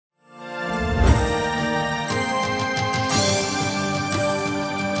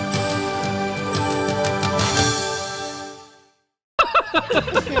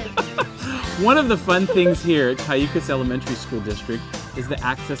One of the fun things here at Cayucos Elementary School District is the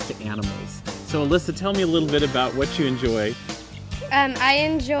access to animals. So Alyssa, tell me a little bit about what you enjoy. I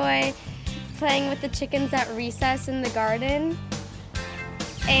enjoy playing with the chickens at recess in the garden,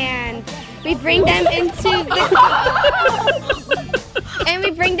 and we bring them into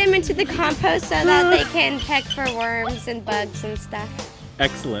the compost so that they can peck for worms and bugs and stuff.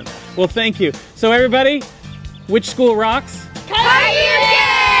 Excellent. Well, thank you. So everybody, which school rocks?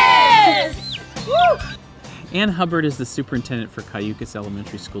 Cayucos! Woo! Ann Hubbard is the superintendent for Cayucos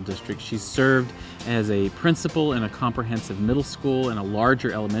Elementary School District. She's served as a principal in a comprehensive middle school and a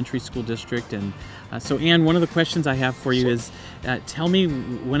larger elementary school district. And so Ann, one of the questions I have for you is, tell me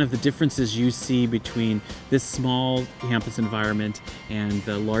one of the differences you see between this small campus environment and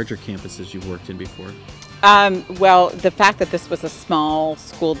the larger campuses you've worked in before. Well, the fact that this was a small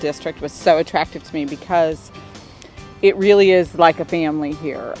school district was so attractive to me because it really is like a family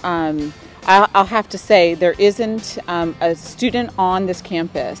here. I'll have to say there isn't a student on this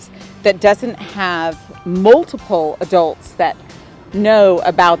campus that doesn't have multiple adults that know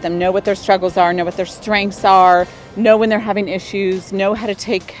about them, know what their struggles are, know what their strengths are, know when they're having issues, know how to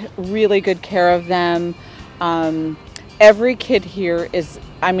take really good care of them. Every kid here is,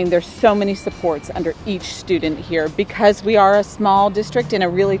 there's so many supports under each student here because we are a small district in a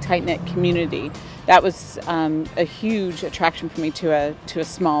really tight-knit community. That was a huge attraction for me to a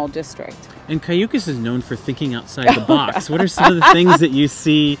small district. And Cayucos is known for thinking outside the box. What are some of the things that you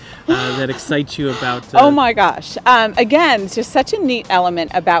see that excite you about? Oh my gosh. Again, just such a neat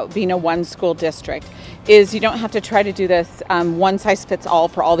element about being a one school district is you don't have to try to do this one size fits all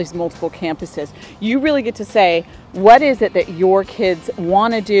for all these multiple campuses. You really get to say, what is it that your kids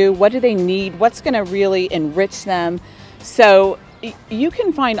want to do? What do they need? What's going to really enrich them? So you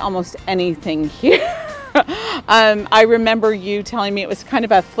can find almost anything here. I remember you telling me it was kind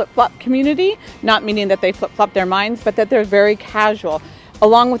of a flip-flop community, not meaning that they flip-flop their minds, but that they're very casual.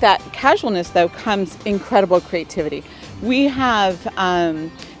 Along with that casualness, though, comes incredible creativity. We have,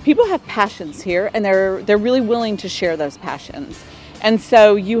 people have passions here, and they're really willing to share those passions. And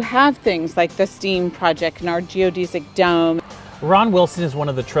so you have things like the STEAM project and our geodesic dome. Ron Wilson is one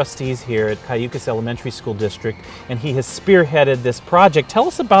of the trustees here at Cayucos Elementary School District, and he has spearheaded this project. Tell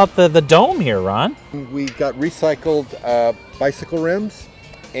us about the dome here, Ron. We got recycled bicycle rims,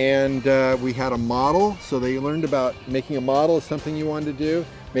 and we had a model, so they learned about making a model is something you wanted to do.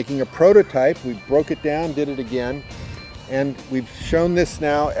 Making a prototype, we broke it down, did it again, and we've shown this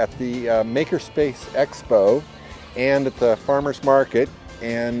now at the Makerspace Expo and at the Farmers Market,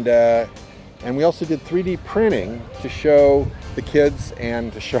 and we also did 3D printing to show the kids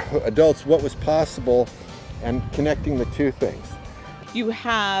and to show adults what was possible and connecting the two things. You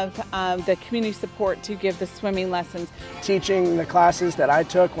have the community support to give the swimming lessons. Teaching the classes that I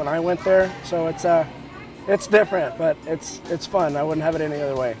took when I went there, so it's different, but it's fun. I wouldn't have it any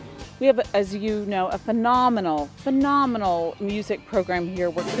other way. We have, as you know, a phenomenal music program here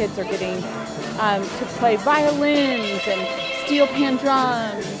where kids are getting to play violins and steel pan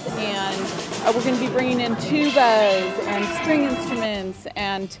drums, and we're going to be bringing in tubas and string instruments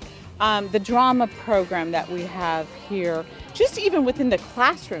and the drama program that we have here. Just even within the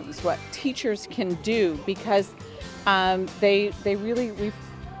classrooms, what teachers can do, because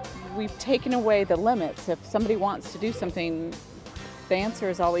we've taken away the limits. If somebody wants to do something, the answer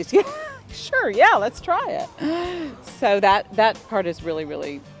is always, yeah, sure, yeah, let's try it. So that part is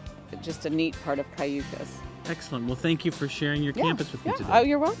really just a neat part of Cayucos. Excellent. Well, thank you for sharing your campus with me today. Oh,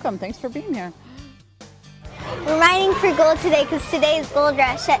 you're welcome. Thanks for being here. We're mining for gold today because today is gold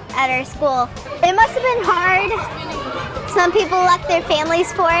rush at our school. It must have been hard. Some people left their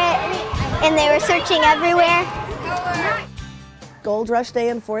families for it, and they were searching everywhere. Gold Rush Day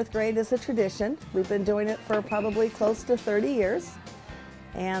in 4th grade is a tradition. We've been doing it for probably close to 30 years.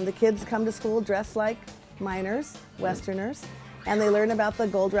 And the kids come to school dressed like miners, Westerners, and they learn about the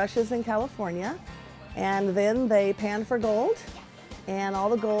gold rushes in California. And then they pan for gold, and all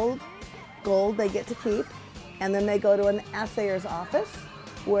the gold they get to keep. And then they go to an assayer's office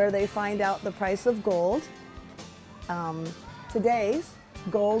where they find out the price of gold. Today's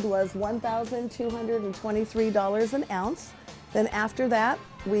gold was $1,223 an ounce. Then after that,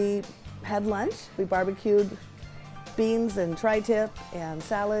 we had lunch. We barbecued beans and tri-tip and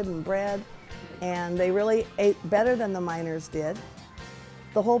salad and bread, and they really ate better than the miners did.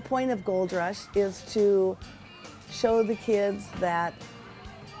 The whole point of Gold Rush is to show the kids that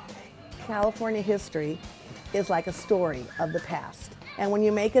California history is like a story of the past. And when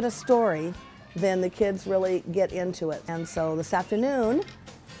you make it a story, then the kids really get into it. And so this afternoon,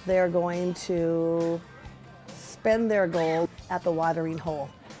 they're going to spend their gold at the watering hole.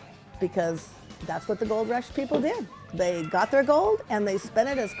 because that's what the gold rush people did. They got their gold and they spent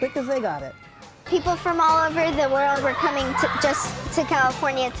it as quick as they got it. People from all over the world were coming just to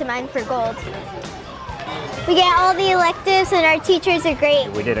California to mine for gold. We get all the electives and our teachers are great.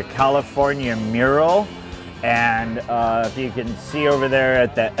 We did a California mural, and if you can see over there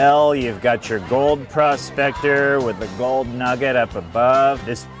at the L, you've got your gold prospector with the gold nugget up above.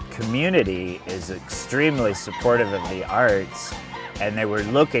 This community is extremely supportive of the arts, and they were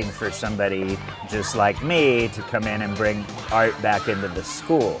looking for somebody just like me to come in and bring art back into the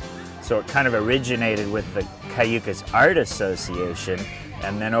school. So it kind of originated with the Cayucos Art Association,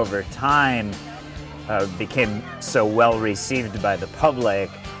 and then over time became so well received by the public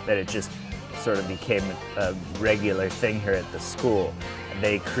that it just sort of became a regular thing here at the school.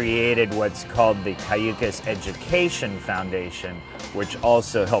 They created what's called the Cayucos Education Foundation, which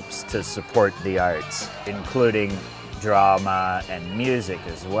also helps to support the arts, including drama and music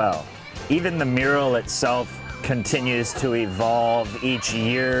as well. Even the mural itself continues to evolve. Each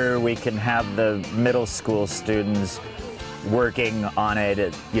year we can have the middle school students working on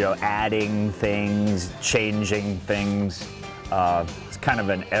it, adding things, changing things. It's kind of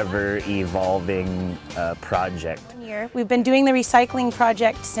an ever-evolving project. We've been doing the recycling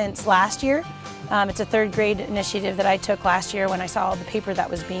project since last year. It's a third grade initiative that I took last year when I saw all the paper that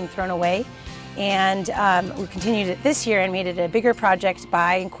was being thrown away. And we continued it this year and made it a bigger project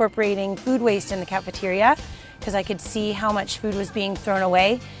by incorporating food waste in the cafeteria, because I could see how much food was being thrown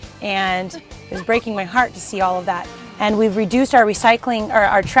away, and it was breaking my heart to see all of that. And we've reduced our recycling, or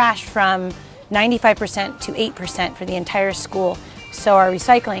our trash, from 95% to 8% for the entire school. So our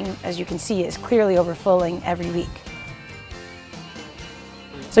recycling, as you can see, is clearly overflowing every week.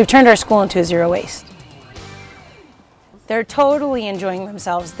 So we've turned our school into a zero waste. They're totally enjoying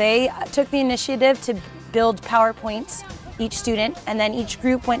themselves. They took the initiative to build PowerPoints, each student, and then each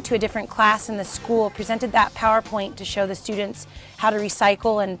group went to a different class in the school, presented that PowerPoint to show the students how to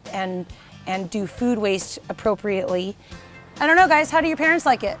recycle and do food waste appropriately. I don't know, guys, how do your parents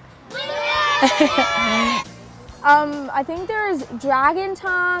like it? I think there's dragon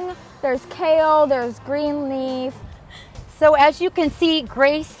tongue, there's kale, there's green leaf. So as you can see,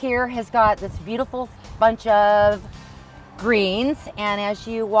 Grace here has got this beautiful bunch of greens, and as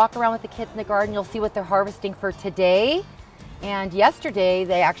you walk around with the kids in the garden, you'll see what they're harvesting for today. And yesterday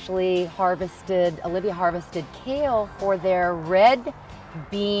they actually Olivia harvested kale for their red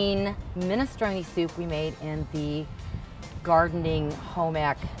bean minestrone soup we made in the gardening home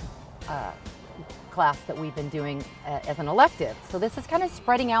ec class that we've been doing as an elective. So this is kind of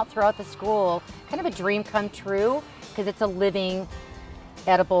spreading out throughout the school, kind of a dream come true, because it's a living,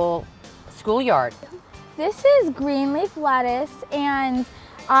 edible schoolyard. This is green leaf lettuce, and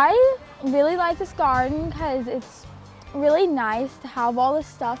I really like this garden because it's really nice to have all the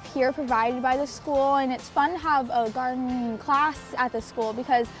stuff here provided by the school, and it's fun to have a gardening class at the school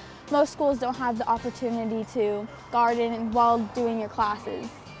because most schools don't have the opportunity to garden while doing your classes.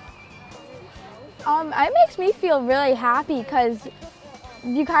 It makes me feel really happy because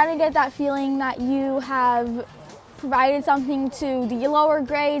you kind of get that feeling that you have provided something to the lower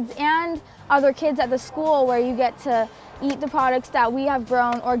grades and other kids at the school, where you get to eat the products that we have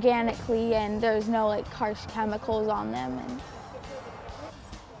grown organically and there's no harsh chemicals on them.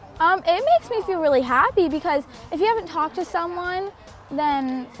 And it makes me feel really happy because if you haven't talked to someone,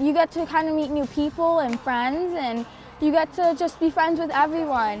 then you get to kind of meet new people and friends, and you get to just be friends with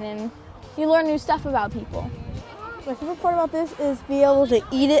everyone, and you learn new stuff about people. My favorite part about this is being able to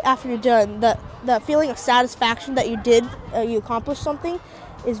eat it after you're done. The feeling of satisfaction that you accomplished something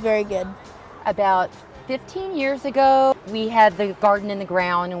is very good. About 15 years ago, we had the garden in the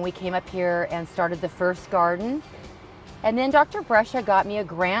ground, and we came up here and started the first garden. And then Dr. Brescia got me a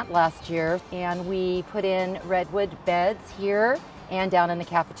grant last year, and we put in redwood beds here and down in the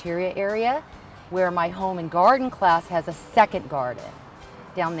cafeteria area, where my home and garden class has a second garden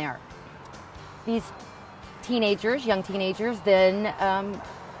down there. These teenagers, young teenagers, then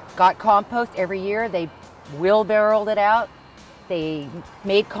got compost every year. They wheelbarrowed it out. They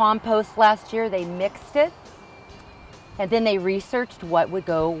made compost last year, they mixed it, and then they researched what would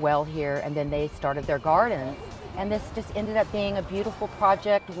go well here, and then they started their gardens. And this just ended up being a beautiful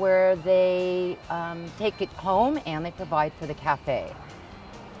project where they take it home and they provide for the cafe.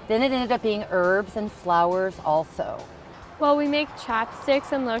 Then it ended up being herbs and flowers also. Well, we make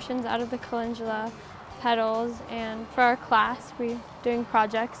chapsticks and lotions out of the calendula petals, and for our class we're doing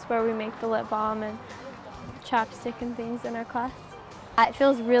projects where we make the lip balm and chapstick and things in our class. It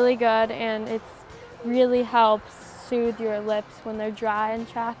feels really good, and it really helps soothe your lips when they're dry and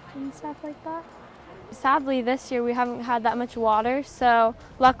chapped and stuff like that. Sadly, this year we haven't had that much water, so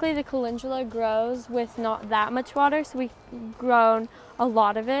luckily the calendula grows with not that much water, so we've grown a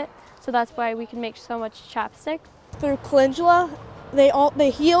lot of it, so that's why we can make so much chapstick. Through calendula, they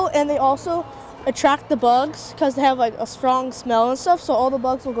heal and they also attract the bugs because they have like a strong smell and stuff, so all the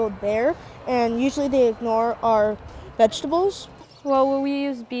bugs will go there, and usually they ignore our vegetables. Well, we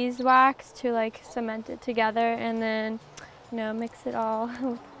use beeswax to like cement it together and then, you know, mix it all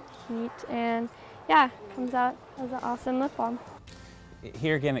with heat, and yeah, it comes out as an awesome lip balm.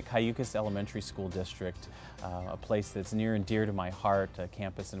 Here again at Cayucos Elementary School District, a place that's near and dear to my heart, a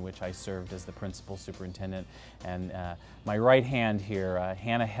campus in which I served as the principal superintendent. And my right hand here,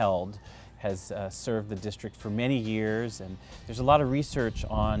 Hannah Held, has served the district for many years, and there's a lot of research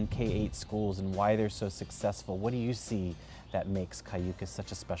on K-8 schools and why they're so successful. What do you see that makes Cayucos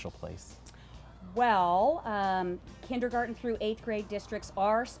such a special place? Well, kindergarten through 8th grade districts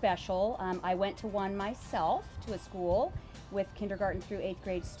are special. I went to one myself, to a school with kindergarten through 8th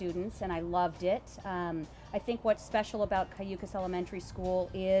grade students, and I loved it. I think what's special about Cayucos Elementary School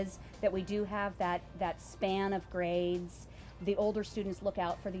is that we do have that span of grades. The older students look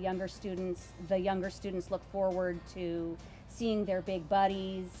out for the younger students look forward to seeing their big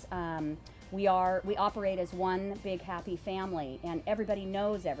buddies. We operate as one big happy family, and everybody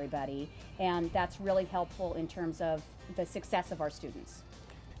knows everybody, and that's really helpful in terms of the success of our students.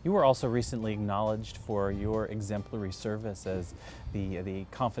 You were also recently acknowledged for your exemplary service as the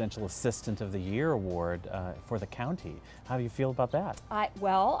Confidential Assistant of the Year award for the county. How do you feel about that?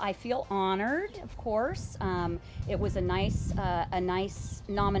 Well, I feel honored, of course. It was a nice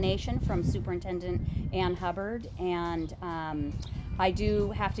nomination from Superintendent Ann Hubbard, and I do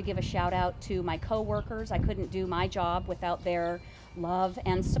have to give a shout out to my co-workers. I couldn't do my job without their love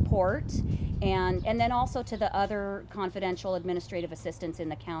and support, and then also to the other confidential administrative assistants in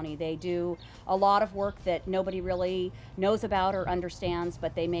the county. They do a lot of work that nobody really knows about or understands,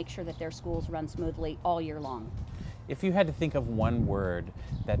 but they make sure that their schools run smoothly all year long. If you had to think of one word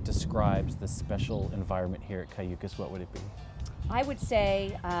that describes the special environment here at Cayucos, what would it be? I would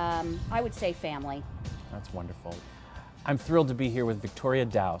say family. That's wonderful. I'm thrilled to be here with Victoria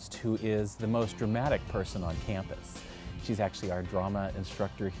Doust, who is the most dramatic person on campus. She's actually our drama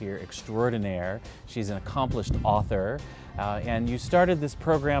instructor here extraordinaire. She's an accomplished author. And you started this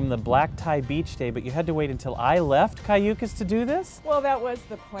program, the Black Tie Beach Day, but you had to wait until I left Cayucos to do this? Well, that was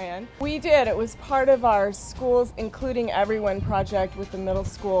the plan. We did. It was part of our Schools Including Everyone project with the middle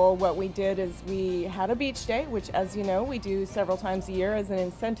school. What we did is we had a beach day, which, as you know, we do several times a year as an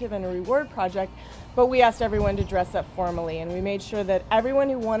incentive and a reward project, but we asked everyone to dress up formally, and we made sure that everyone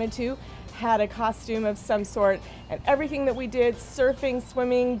who wanted to had a costume of some sort, and everything that we did, surfing,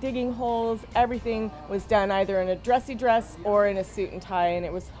 swimming, digging holes, everything was done either in a dressy dress or in a suit and tie, and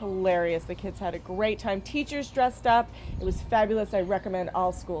it was hilarious. The kids had a great time. Teachers dressed up. It was fabulous. I recommend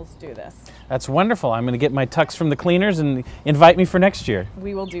all schools do this. That's wonderful. I'm going to get my tux from the cleaners and invite me for next year.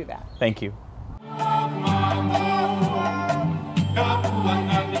 We will do that. Thank you.